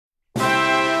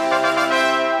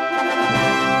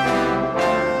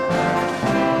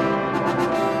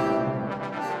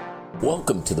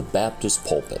Welcome to the Baptist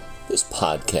Pulpit. This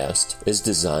podcast is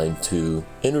designed to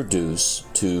introduce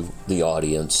to the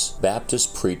audience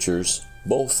Baptist preachers,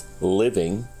 both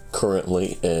living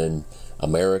currently in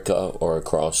America or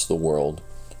across the world,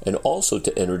 and also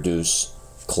to introduce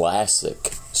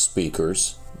classic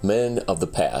speakers, men of the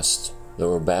past. There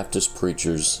were Baptist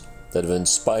preachers that have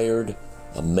inspired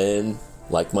men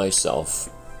like myself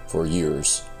for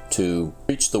years to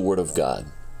preach the Word of God.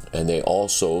 And they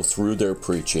also, through their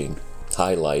preaching,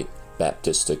 highlight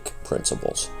Baptistic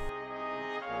principles.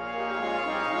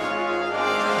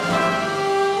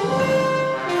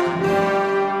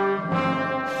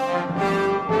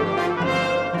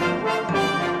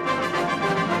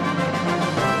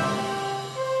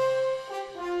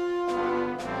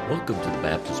 Welcome to the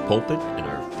Baptist Pulpit, and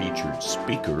our featured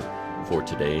speaker for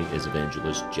today is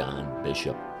Evangelist John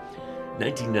Bishop.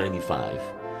 1995.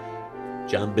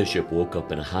 John Bishop woke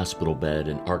up in a hospital bed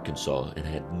in Arkansas and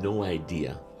had no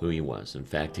idea who he was. In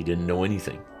fact, he didn't know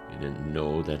anything. He didn't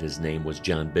know that his name was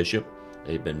John Bishop.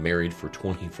 They had been married for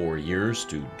 24 years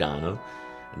to Donna,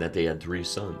 and that they had 3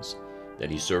 sons.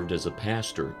 That he served as a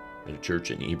pastor at a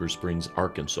church in Heber Springs,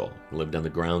 Arkansas. He lived on the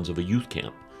grounds of a youth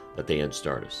camp that they had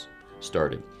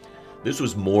started. This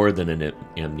was more than an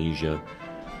amnesia.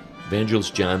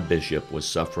 Evangelist John Bishop was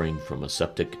suffering from a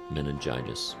septic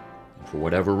meningitis. For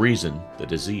whatever reason, the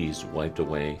disease wiped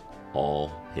away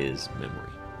all his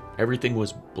memory. Everything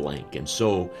was blank, and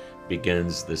so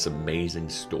begins this amazing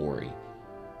story.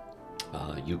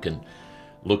 You can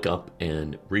look up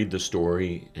and read the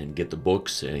story and get the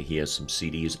books. He has some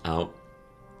CDs out,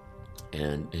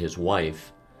 and his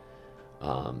wife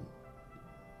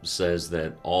says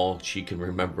that all she can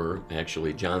remember,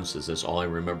 actually John says this, all I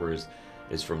remember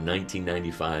is from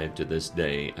 1995 to this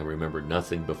day. I remember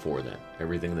nothing before that.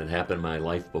 Everything that happened in my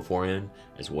life beforehand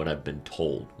is what I've been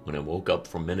told. When I woke up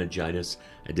from meningitis,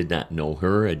 I did not know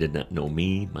her. I did not know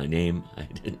me, my name. I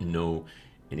didn't know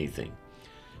anything.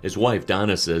 His wife,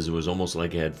 Donna, says it was almost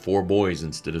like I had 4 boys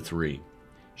instead of 3.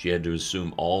 She had to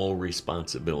assume all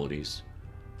responsibilities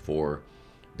for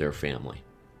their family.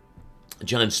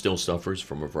 John still suffers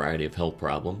from a variety of health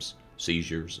problems,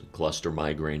 seizures, and cluster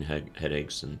migraine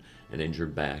headaches, and an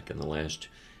injured back. In the last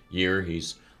year,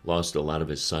 he's lost a lot of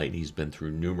his sight. He's been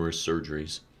through numerous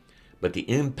surgeries. But the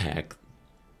impact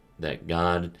that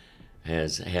God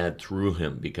has had through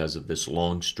him because of this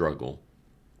long struggle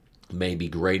may be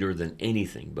greater than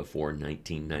anything before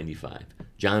 1995.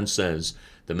 John says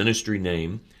the ministry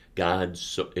name, God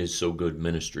is So Good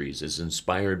Ministries, is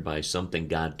inspired by something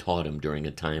God taught him during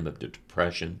a time of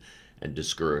depression and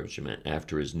discouragement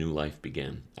after his new life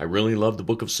began. I really love the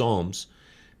book of Psalms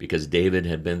because David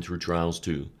had been through trials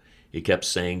too. He kept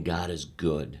saying, God is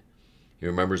good. He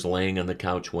remembers laying on the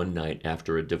couch one night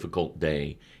after a difficult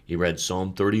day. He read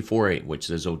Psalm 34:8, which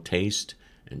says, "Oh, taste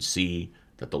and see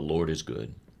that the Lord is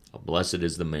good. How blessed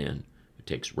is the man who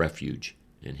takes refuge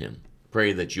in him."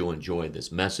 Pray that you'll enjoy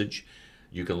this message.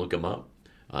 You can look him up.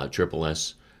 Triple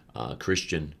S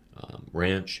Christian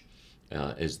Ranch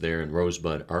is there in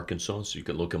Rosebud, Arkansas, so you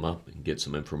can look him up and get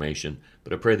some information.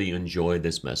 But I pray that you enjoy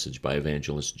this message by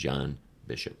Evangelist John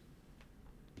Bishop.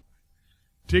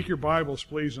 Take your Bibles,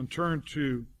 please, and turn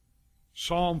to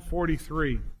Psalm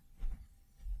 43.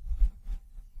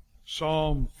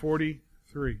 Psalm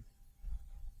 43.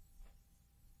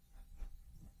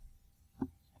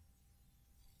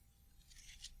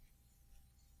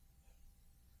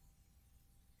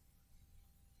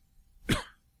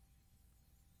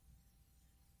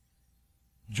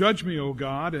 Judge me, O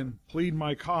God, and plead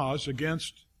my cause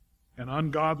against an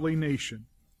ungodly nation.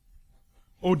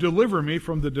 O deliver me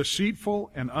from the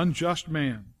deceitful and unjust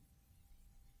man.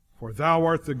 For thou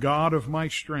art the God of my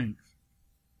strength.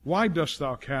 Why dost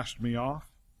thou cast me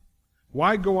off?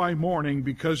 Why go I mourning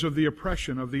because of the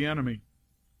oppression of the enemy?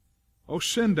 O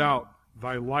send out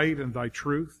thy light and thy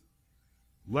truth.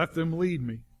 Let them lead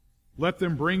me. Let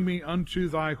them bring me unto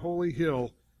thy holy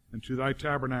hill and to thy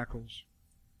tabernacles.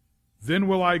 Then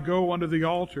will I go unto the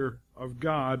altar of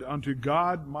God, unto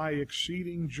God my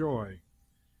exceeding joy.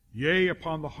 Yea,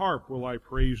 upon the harp will I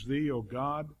praise thee, O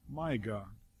God, my God.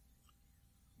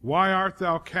 Why art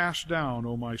thou cast down,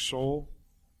 O my soul?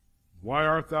 Why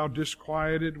art thou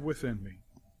disquieted within me?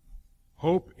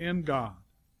 Hope in God,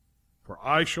 for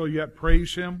I shall yet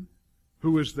praise him,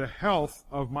 who is the health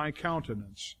of my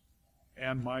countenance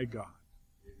and my God.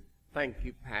 Thank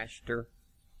you, Pastor.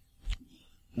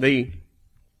 The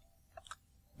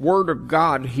Word of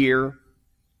God here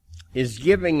is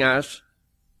giving us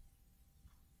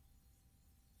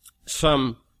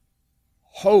some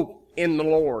hope in the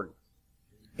Lord.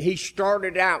 He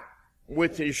started out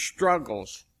with his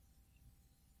struggles.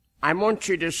 I want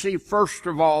you to see, first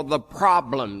of all, the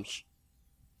problems.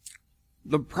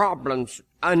 The problems.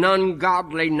 An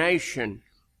ungodly nation.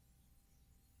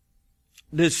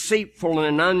 Deceitful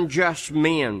and unjust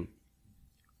men.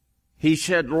 He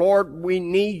said, Lord, we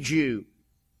need you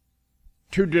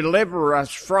to deliver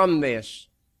us from this.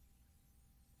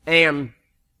 And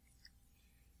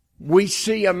we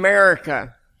see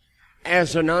America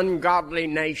as an ungodly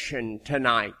nation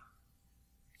tonight.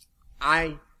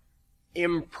 I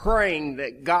am praying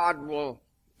that God will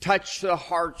touch the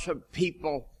hearts of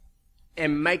people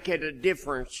and make it a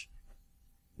difference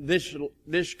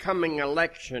this coming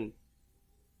election.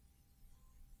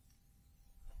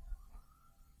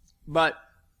 But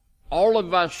all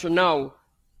of us know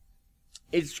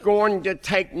it's going to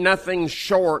take nothing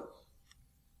short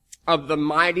of the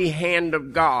mighty hand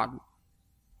of God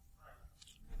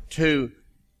to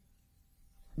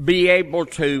be able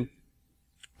to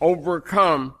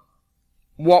overcome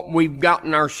what we've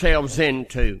gotten ourselves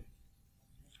into.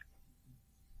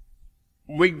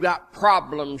 We've got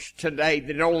problems today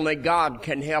that only God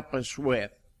can help us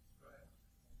with.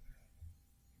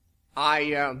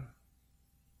 I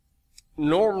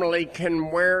normally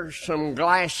can wear some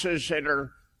glasses that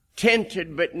are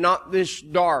tinted but not this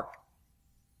dark.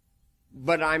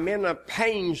 But I'm in a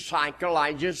pain cycle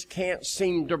I just can't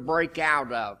seem to break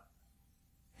out of.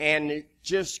 And it's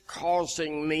just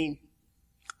causing me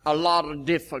a lot of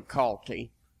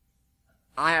difficulty.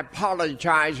 I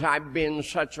apologize I've been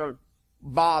such a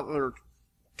bother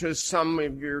to some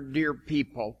of your dear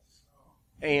people.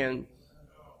 And,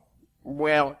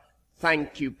 well,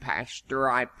 thank you, Pastor.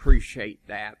 I appreciate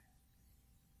that.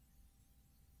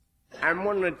 I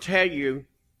want to tell you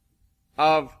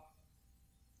of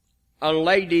a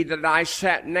lady that I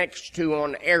sat next to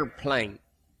on an airplane.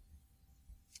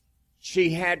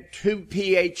 She had 2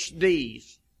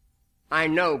 PhDs. I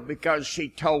know because she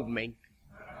told me.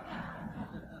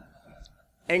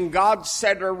 And God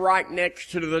set her right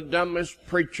next to the dumbest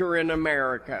preacher in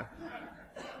America.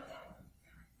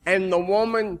 And the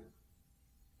woman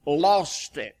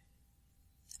lost it.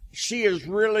 She is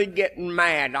really getting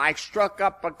mad. I struck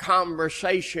up a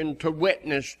conversation to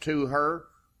witness to her.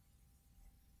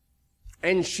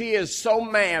 And she is so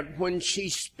mad when she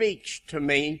speaks to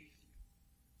me.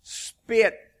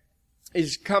 Spit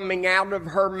is coming out of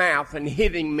her mouth and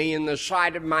hitting me in the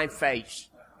side of my face.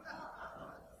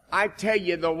 I tell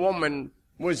you, the woman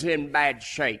was in bad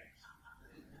shape.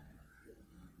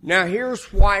 Now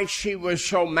here's why she was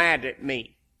so mad at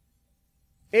me.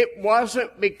 It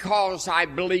wasn't because I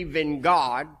believe in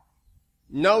God.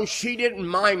 No, she didn't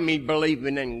mind me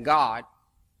believing in God.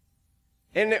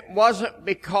 And it wasn't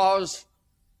because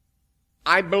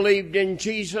I believed in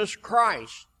Jesus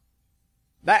Christ.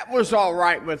 That was all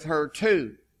right with her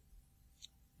too.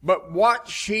 But what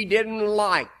she didn't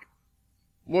like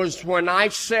was when I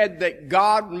said that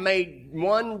God made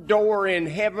one door in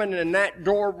heaven and that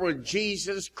door was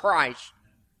Jesus Christ.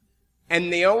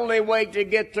 And the only way to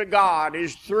get to God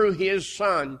is through His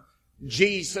Son,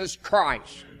 Jesus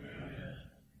Christ.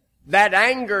 That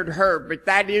angered her, but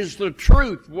that is the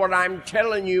truth. What I'm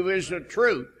telling you is the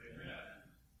truth.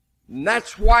 And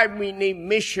that's why we need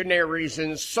missionaries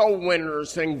and soul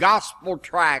winners and gospel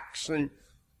tracts and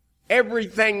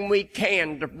everything we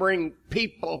can to bring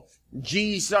people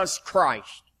Jesus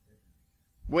Christ.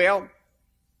 Well,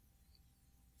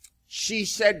 she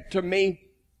said to me,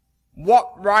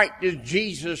 what right does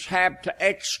Jesus have to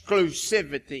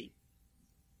exclusivity?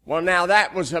 Well, now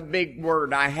that was a big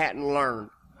word I hadn't learned.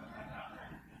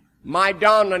 My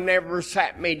Donna never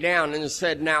sat me down and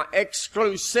said, now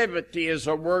exclusivity is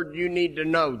a word you need to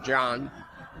know, John.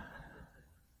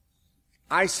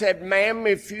 I said, ma'am,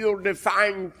 if you'll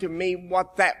define to me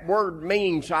what that word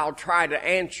means, I'll try to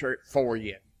answer it for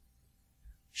you.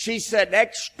 She said,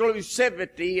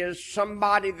 exclusivity is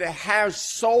somebody that has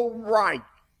sole right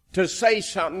to say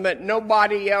something that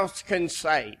nobody else can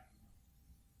say.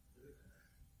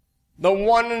 The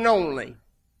one and only.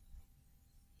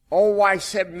 Oh, I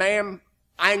said, ma'am,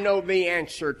 I know the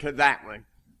answer to that one.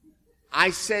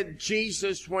 I said,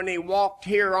 Jesus, when He walked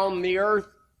here on the earth,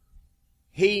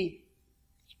 He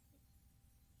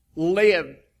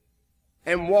lived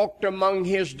and walked among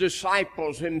His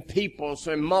disciples and peoples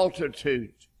and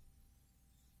multitudes.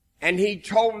 And He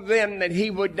told them that He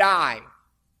would die.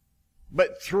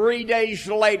 But 3 days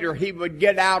later, He would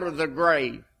get out of the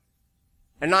grave.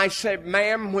 And I said,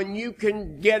 ma'am, when you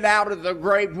can get out of the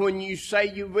grave when you say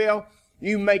you will,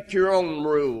 you make your own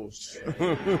rules.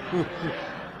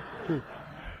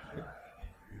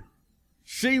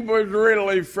 She was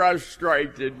really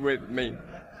frustrated with me.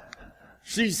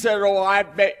 She said, oh, I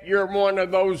bet you're one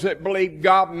of those that believe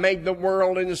God made the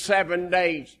world in 7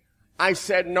 days. I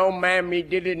said, no, ma'am, he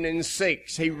did it in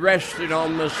 6. He rested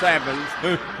on the 7th.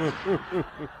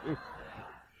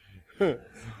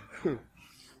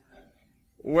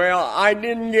 Well, I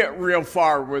didn't get real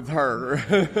far with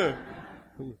her.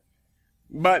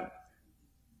 But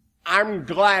I'm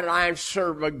glad I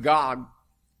serve a God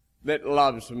that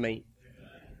loves me.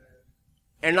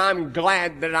 And I'm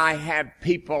glad that I have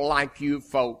people like you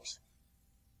folks.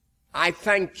 I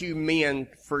thank you men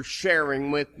for sharing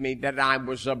with me that I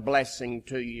was a blessing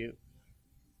to you.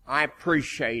 I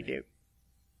appreciate it.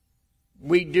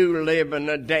 We do live in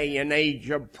a day and age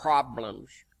of problems.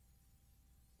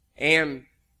 And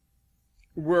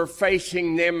we're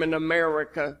facing them in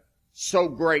America so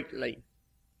greatly.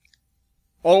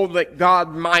 Oh, that God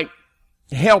might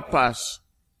help us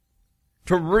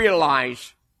to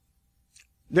realize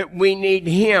that we need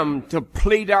Him to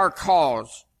plead our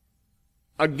cause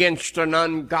against an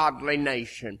ungodly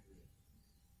nation.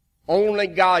 Only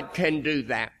God can do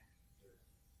that.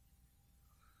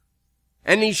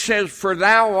 And He says, for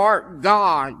thou art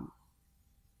God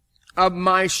of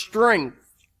my strength.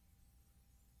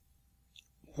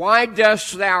 Why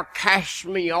dost thou cast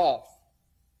me off?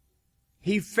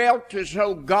 He felt as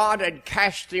though God had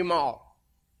cast him off.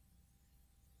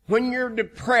 When you're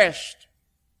depressed,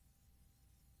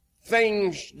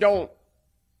 things don't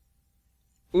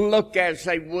look as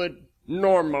they would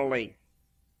normally.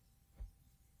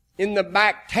 In the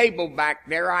back table back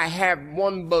there, I have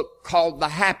one book called The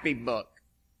Happy Book.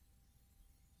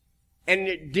 And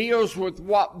it deals with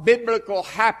what biblical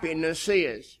happiness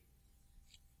is.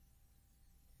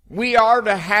 We are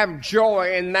to have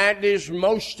joy, and that is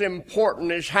most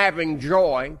important, is having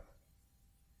joy.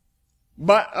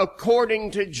 But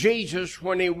according to Jesus,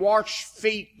 when He washed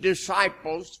feet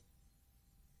disciples,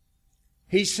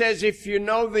 He says, if you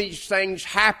know these things,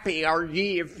 happy are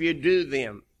ye if you do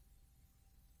them.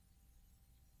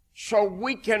 So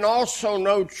we can also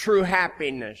know true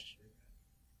happiness.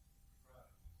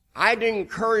 I'd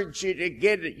encourage you to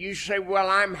get it. You say, well,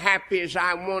 I'm happy as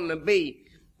I want to be.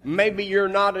 Maybe you're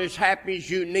not as happy as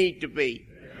you need to be.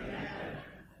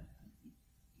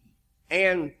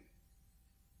 And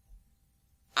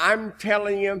I'm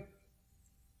telling you,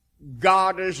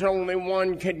 God is the only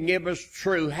one can give us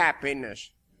true happiness.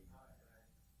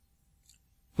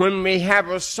 When we have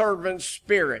a servant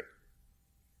spirit,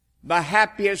 the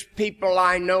happiest people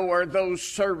I know are those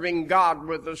serving God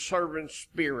with a servant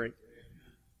spirit.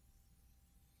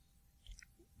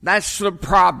 That's the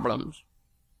problems.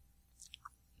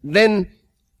 Then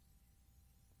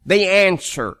the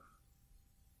answer.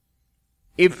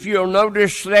 If you'll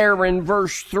notice there in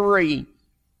verse 3,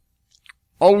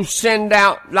 O send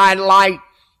out thy light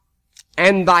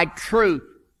and thy truth.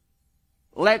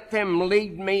 Let them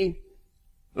lead me.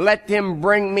 Let them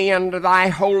bring me unto thy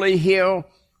holy hill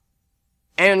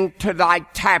and to thy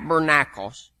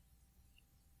tabernacles.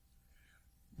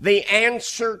 The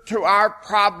answer to our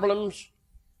problems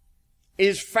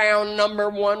is found, number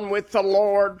 1, with the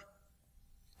Lord,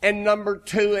 and number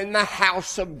 2, in the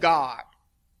house of God.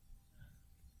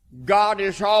 God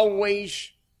has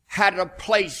always had a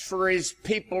place for His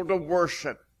people to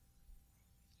worship.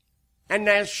 And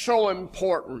that's so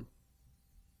important,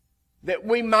 that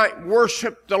we might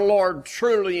worship the Lord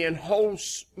truly and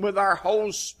with our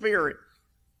whole spirit.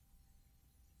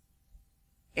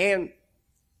 And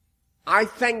I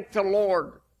thank the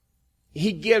Lord,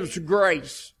 He gives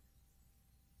grace.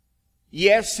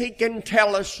 Yes, He can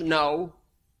tell us no.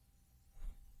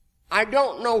 I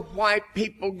don't know why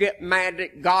people get mad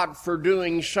at God for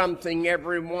doing something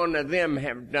every one of them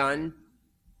have done.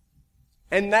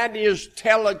 And that is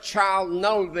tell a child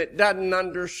no that doesn't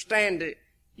understand it,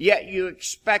 yet you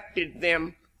expected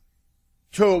them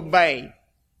to obey.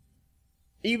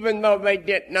 Even though they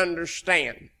didn't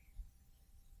understand.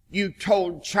 You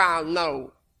told child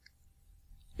no.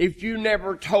 If you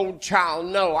never told child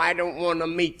no, I don't want to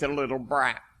meet the little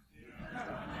brat.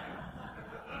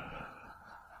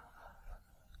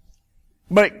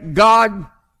 But God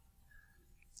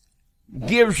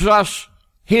gives us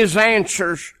His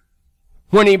answers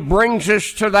when He brings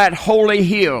us to that holy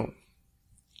hill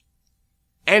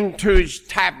and to His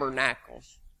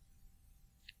tabernacles.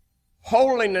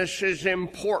 Holiness is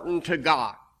important to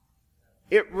God.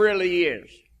 It really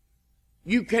is.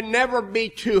 You can never be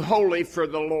too holy for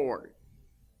the Lord.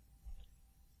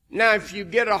 Now, if you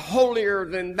get a holier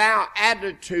than thou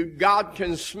attitude, God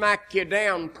can smack you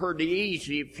down pretty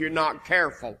easy if you're not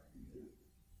careful.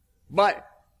 But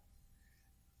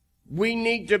we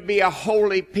need to be a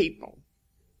holy people.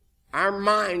 Our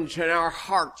minds and our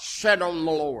hearts set on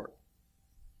the Lord.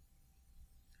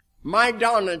 My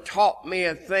Donna taught me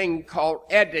a thing called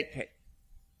etiquette.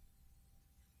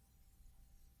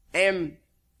 And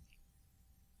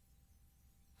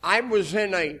I was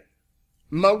in a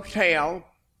motel,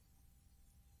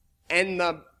 and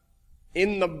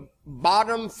in the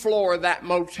bottom floor of that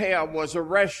motel was a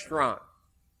restaurant.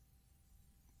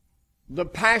 The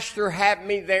pastor had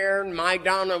me there, and my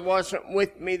Donna wasn't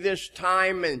with me this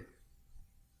time, and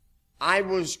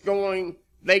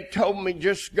they told me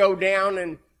just go down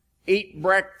and eat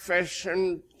breakfast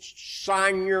and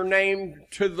sign your name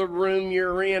to the room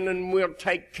you're in, and we'll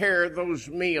take care of those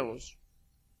meals.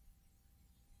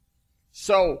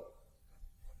 So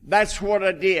that's what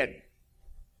I did.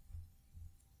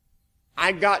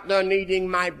 I got done eating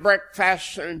my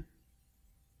breakfast, and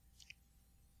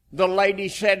the lady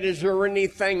said, "Is there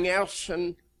anything else?"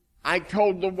 And I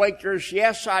told the waitress,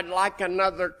 "Yes, I'd like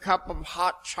another cup of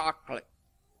hot chocolate.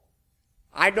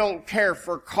 I don't care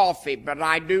for coffee, but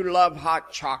I do love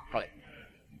hot chocolate."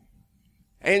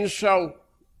 And so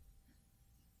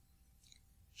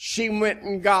she went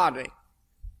and got it.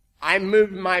 I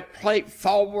moved my plate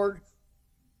forward,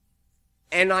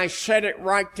 and I set it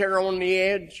right there on the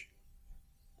edge.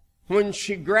 When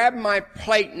she grabbed my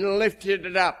plate and lifted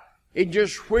it up, it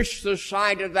just whished the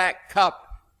side of that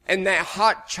cup, and that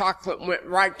hot chocolate went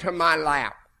right to my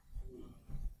lap.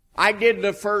 I did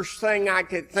the first thing I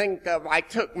could think of. I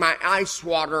took my ice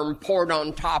water and poured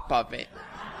on top of it.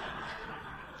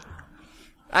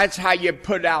 That's how you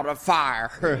put out a fire.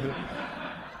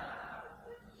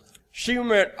 She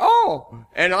went, "Oh,"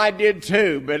 and I did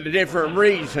too, but a different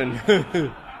reason.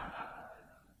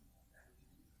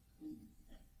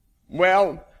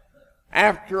 Well,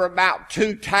 after about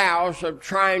 2 towels of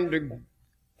trying to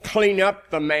clean up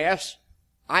the mess,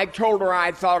 I told her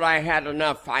I thought I had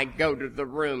enough. I'd go to the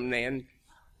room then.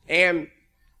 And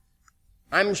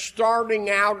I'm starting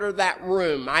out of that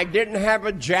room. I didn't have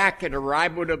a jacket, or I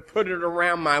would have put it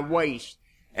around my waist.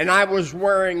 And I was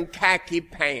wearing khaki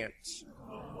pants.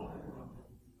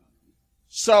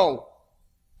 So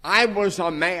I was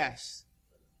a mess.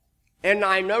 And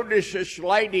I noticed this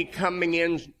lady coming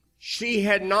in. She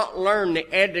had not learned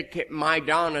the etiquette my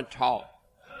Donna taught.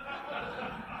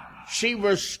 She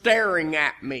was staring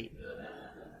at me.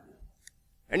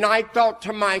 And I thought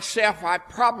to myself, I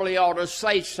probably ought to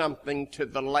say something to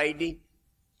the lady.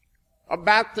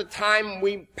 About the time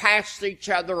we passed each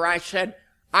other, I said,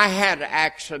 "I had an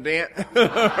accident."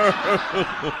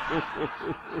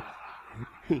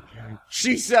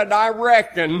 She said, "I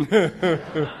reckon."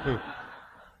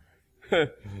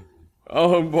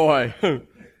 Oh boy,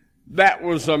 that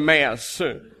was a mess.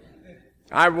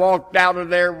 I walked out of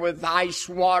there with ice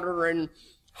water and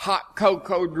hot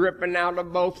cocoa dripping out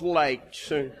of both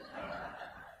legs.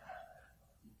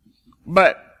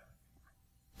 But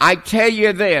I tell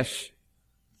you this,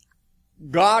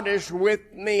 God is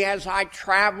with me as I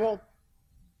travel.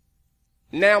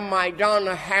 Now my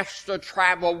Donna has to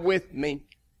travel with me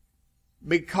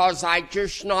because I'm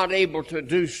just not able to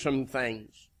do some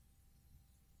things.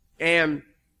 And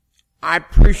I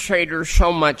appreciate her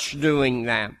so much doing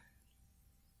that.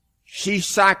 She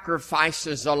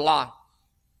sacrifices a lot.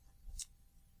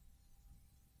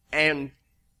 And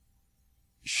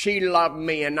she loved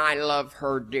me, and I love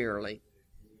her dearly.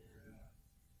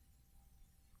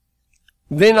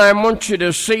 Then I want you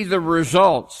to see the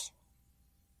results.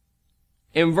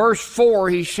 In verse 4,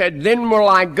 he said, "Then will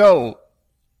I go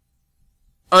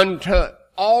unto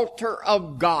altar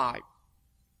of God."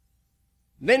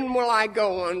 Then will I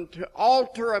go unto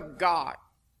altar of God.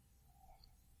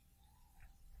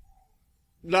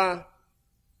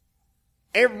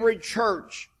 Every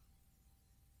church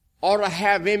ought to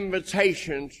have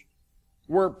invitations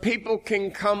where people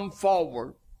can come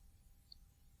forward.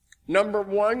 Number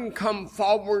one, come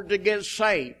forward to get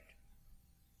saved.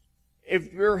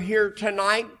 If you're here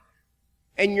tonight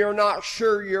and you're not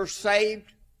sure you're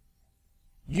saved,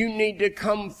 you need to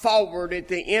come forward at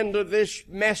the end of this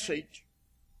message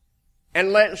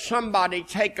and let somebody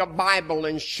take a Bible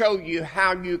and show you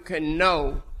how you can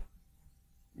know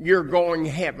you're going to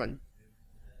heaven.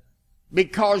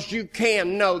 Because you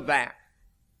can know that.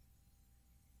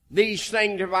 "These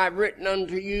things have I written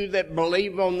unto you that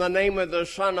believe on the name of the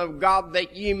Son of God,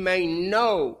 that ye may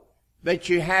know that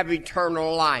you have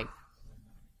eternal life,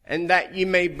 and that ye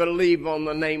may believe on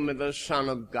the name of the Son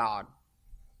of God."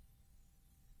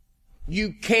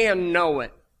 You can know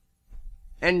it.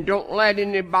 And don't let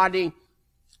anybody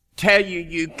tell you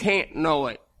you can't know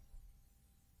it.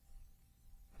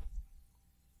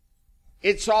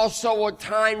 It's also a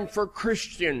time for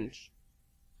Christians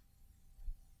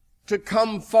to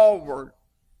come forward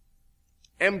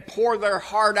and pour their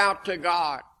heart out to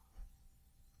God.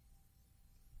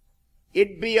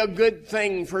 it'd be a good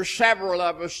thing for several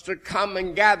of us to come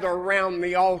and gather around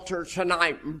the altar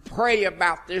tonight and pray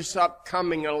about this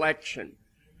upcoming election.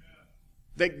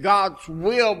 That God's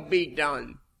will be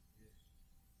done.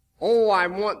 Oh, I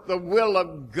want the will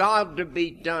of God to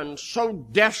be done. So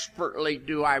desperately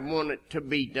do I want it to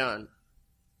be done.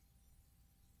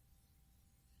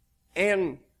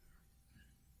 And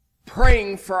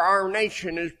praying for our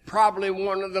nation is probably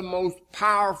one of the most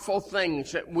powerful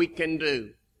things that we can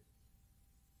do.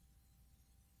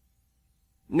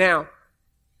 Now,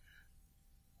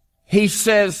 he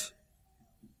says,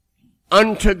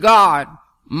 unto God,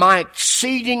 my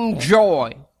exceeding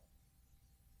joy,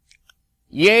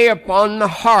 yea, upon the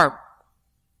harp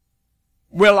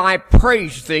will I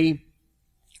praise thee,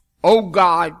 O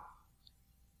God,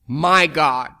 my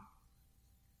God.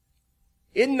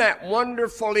 Isn't that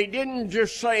wonderful? He didn't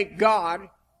just say God,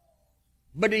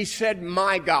 but he said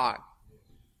my God.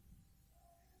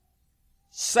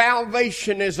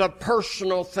 Salvation is a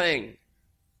personal thing.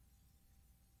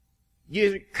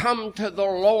 You come to the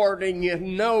Lord and you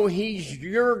know He's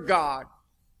your God.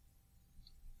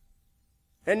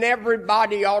 And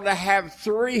everybody ought to have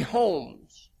 3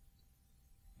 homes.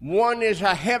 One is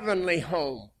a heavenly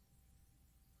home.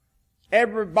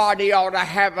 Everybody ought to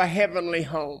have a heavenly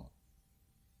home.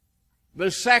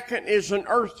 The second is an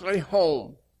earthly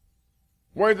home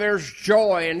where there's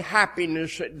joy and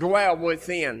happiness that dwell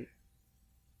within.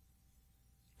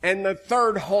 And the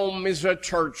third home is a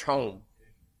church home.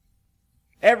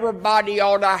 Everybody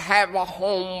ought to have a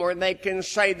home where they can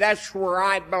say, that's where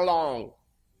I belong.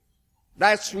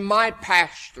 That's my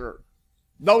pastor.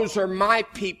 Those are my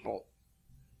people.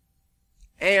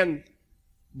 And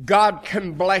God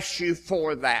can bless you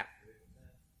for that.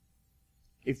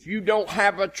 If you don't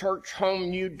have a church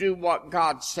home, you do what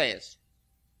God says.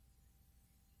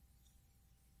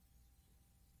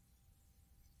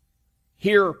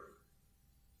 Here,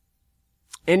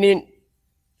 and it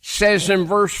says in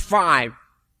verse 5,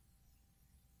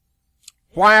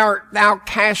 why art thou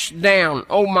cast down,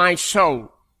 O my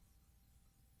soul?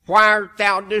 Why art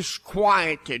thou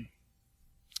disquieted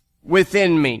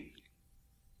within me?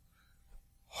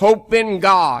 Hope in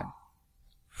God,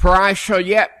 for I shall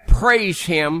yet praise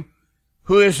Him,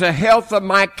 who is the health of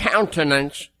my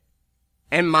countenance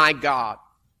and my God.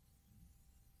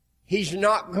 He's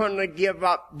not going to give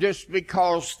up just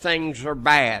because things are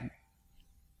bad.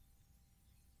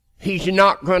 He's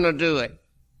not going to do it.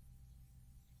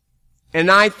 And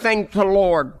I thank the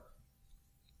Lord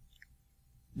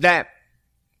that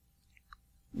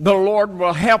the Lord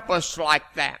will help us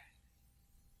like that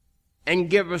and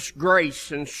give us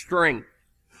grace and strength.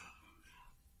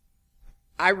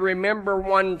 I remember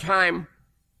one time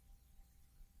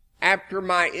after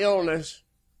my illness,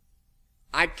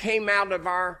 I came out of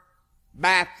our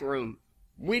bathroom.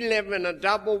 We live in a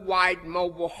double-wide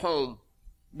mobile home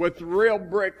with real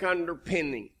brick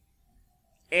underpinning.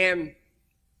 And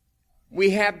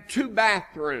we have 2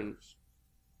 bathrooms.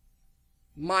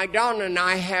 My Donna and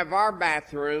I have our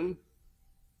bathroom.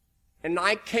 And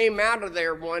I came out of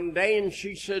there one day and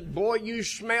she said, boy, you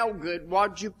smell good.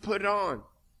 What'd you put on?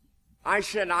 I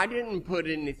said, I didn't put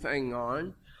anything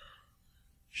on.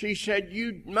 She said,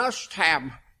 you must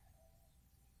have,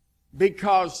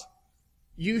 because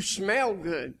you smell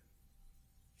good.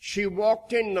 She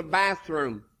walked in the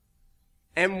bathroom,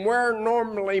 and where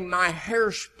normally my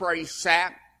hairspray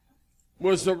sat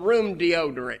was a room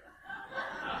deodorant.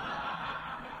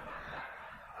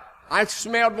 I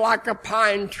smelled like a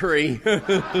pine tree.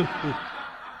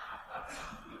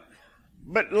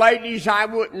 But ladies, I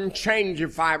wouldn't change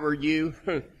if I were you.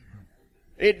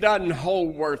 It doesn't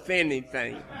hold worth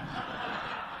anything.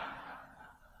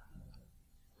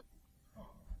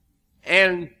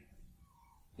 And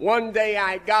one day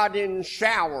I got in the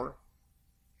shower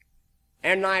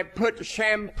and I put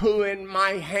shampoo in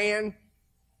my hand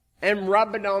and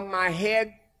rubbed it on my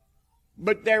head,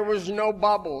 but there was no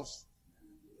bubbles.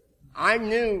 I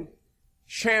knew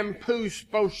shampoo's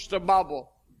supposed to bubble.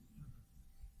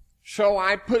 So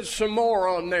I put some more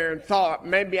on there and thought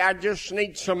maybe I just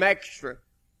need some extra.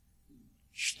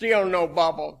 Still no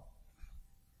bubble.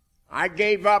 I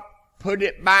gave up, put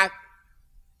it back.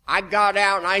 I got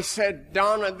out and I said,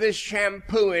 Donna, this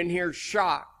shampoo in here's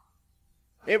shot.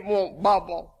 It won't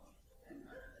bubble.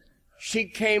 She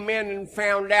came in and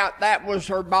found out that was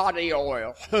her body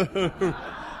oil.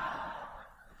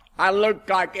 I looked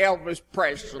like Elvis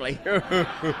Presley.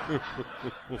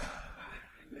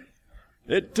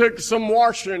 It took some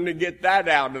washing to get that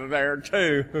out of there,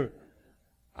 too.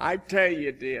 I tell you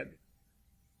it did.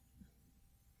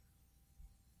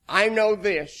 I know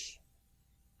this.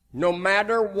 No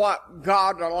matter what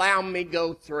God allowed me to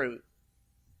go through,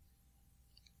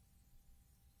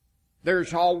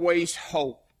 there's always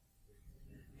hope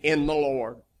in the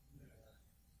Lord.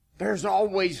 There's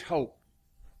always hope.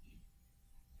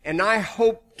 And I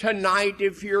hope tonight,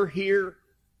 if you're here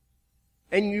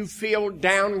and you feel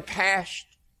downcast,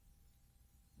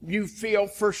 you feel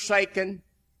forsaken,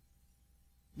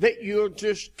 that you'll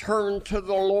just turn to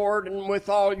the Lord and with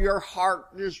all your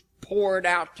heart just pour it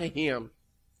out to Him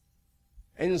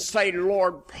and say,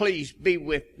 Lord, please be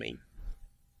with me.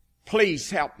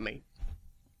 Please help me.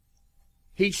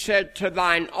 He said, to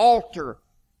thine altar,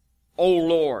 O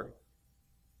Lord.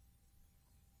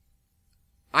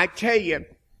 I tell you,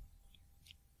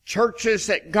 churches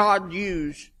that God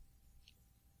use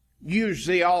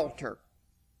the altar.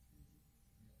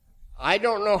 I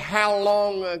don't know how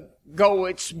long ago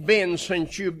it's been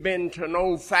since you've been to an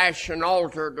old-fashioned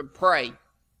altar to pray.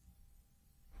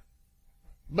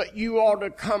 But you ought to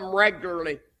come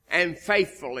regularly and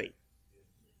faithfully.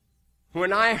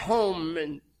 When I home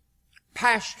and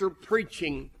pastor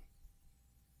preaching,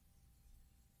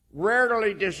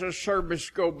 rarely does a service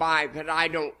go by that I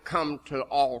don't come to the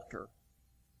altar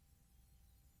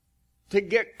to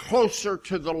get closer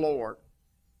to the Lord.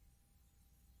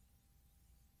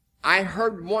 I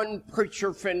heard one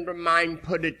preacher friend of mine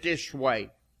put it this way: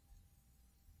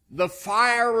 the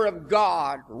fire of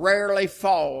God rarely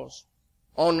falls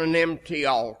on an empty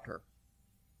altar.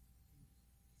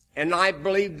 And I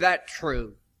believe that's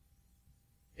true.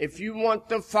 If you want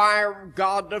the fire of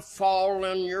God to fall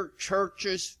on your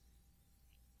churches,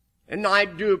 and I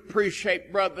do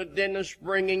appreciate Brother Dennis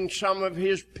bringing some of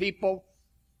his people,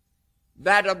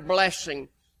 that a blessing.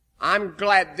 I'm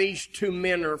glad these two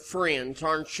men are friends,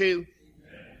 aren't you?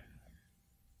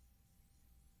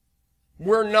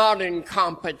 We're not in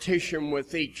competition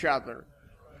with each other.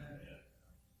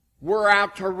 We're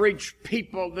out to reach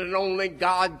people that only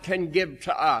God can give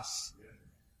to us.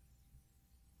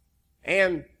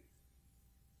 And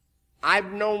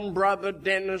I've known Brother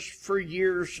Dennis for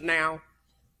years now.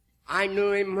 I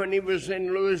knew him when he was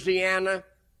in Louisiana.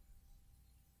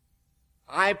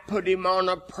 I put him on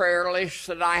a prayer list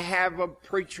that I have of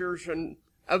preachers and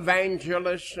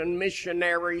evangelists and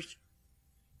missionaries.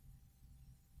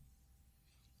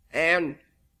 And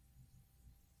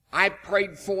I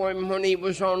prayed for him when he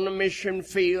was on the mission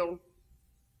field.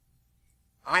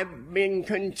 I've been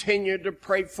continued to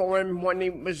pray for him when he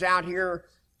was out here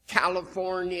in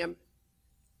California.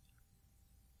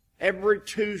 Every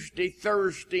Tuesday,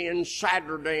 Thursday, and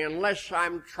Saturday, unless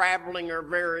I'm traveling or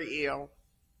very ill,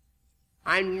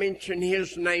 I mention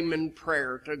his name in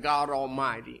prayer to God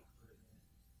Almighty.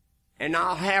 And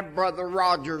I'll have Brother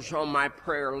Rogers on my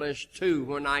prayer list too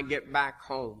when I get back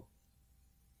home.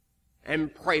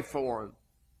 And pray for him.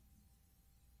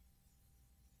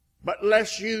 But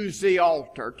let's use the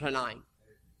altar tonight.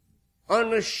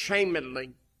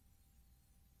 Unashamedly.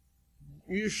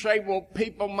 You say, well,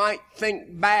 people might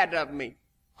think bad of me.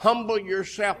 Humble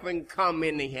yourself and come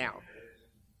anyhow.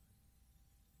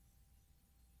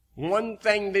 One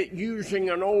thing that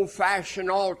using an old-fashioned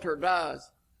altar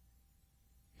does,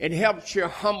 it helps you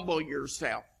humble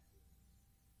yourself.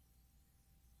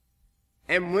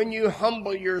 And when you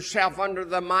humble yourself under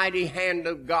the mighty hand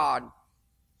of God,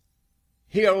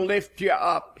 He'll lift you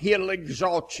up. He'll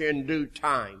exalt you in due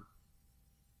time.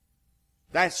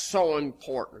 That's so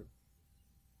important.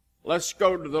 Let's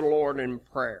go to the Lord in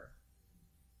prayer.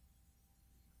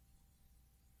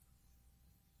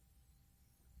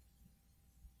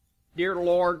 Dear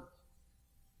Lord,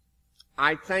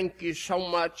 I thank you so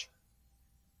much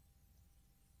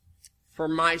for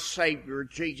my Savior,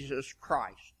 Jesus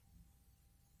Christ.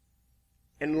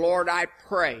 And Lord, I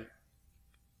pray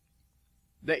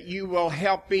that you will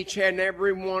help each and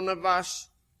every one of us.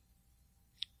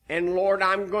 And Lord,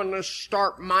 I'm going to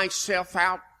start myself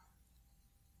out.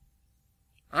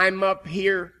 I'm up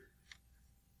here.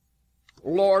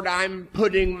 Lord, I'm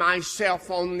putting myself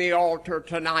on the altar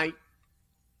tonight.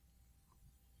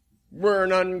 We're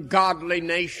an ungodly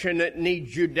nation that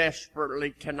needs you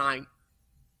desperately tonight.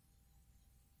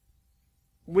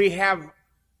 We have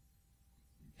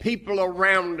people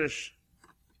around us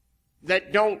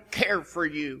that don't care for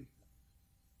you.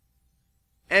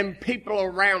 And people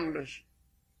around us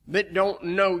that don't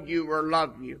know you or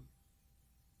love you.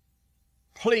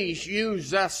 Please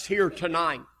use us here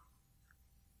tonight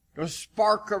to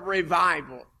spark a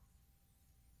revival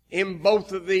in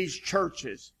both of these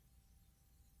churches.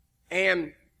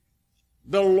 And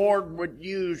the Lord would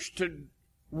use to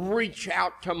reach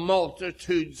out to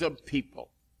multitudes of people.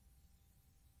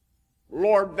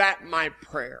 Lord, that's my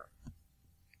prayer.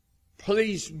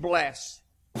 Please bless.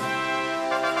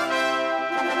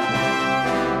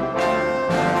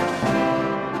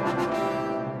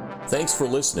 Thanks for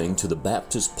listening to the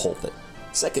Baptist Pulpit.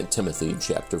 2 Timothy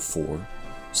chapter 4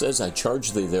 says, I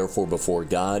charge thee therefore before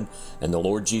God and the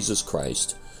Lord Jesus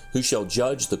Christ, who shall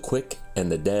judge the quick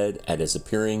and the dead at his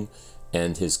appearing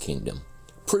and his kingdom.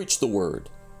 Preach the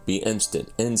word, be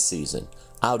instant, in season,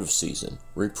 out of season,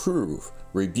 reprove,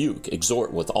 rebuke,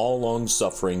 exhort with all long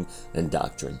suffering and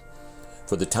doctrine.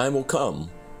 For the time will come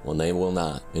when they will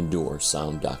not endure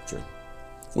sound doctrine.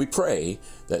 We pray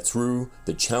that through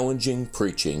the challenging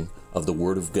preaching of the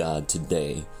Word of God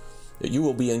today, that you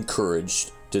will be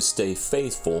encouraged to stay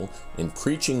faithful in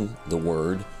preaching the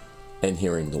Word and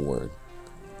hearing the Word.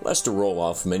 Lester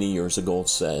Roloff many years ago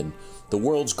said, the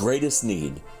world's greatest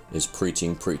need is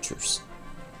preaching preachers.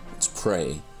 Let's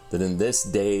pray that in this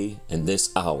day and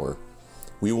this hour,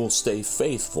 we will stay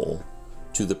faithful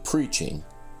to the preaching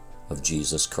of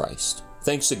Jesus Christ.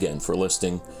 Thanks again for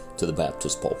listening to the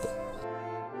Baptist Pulpit.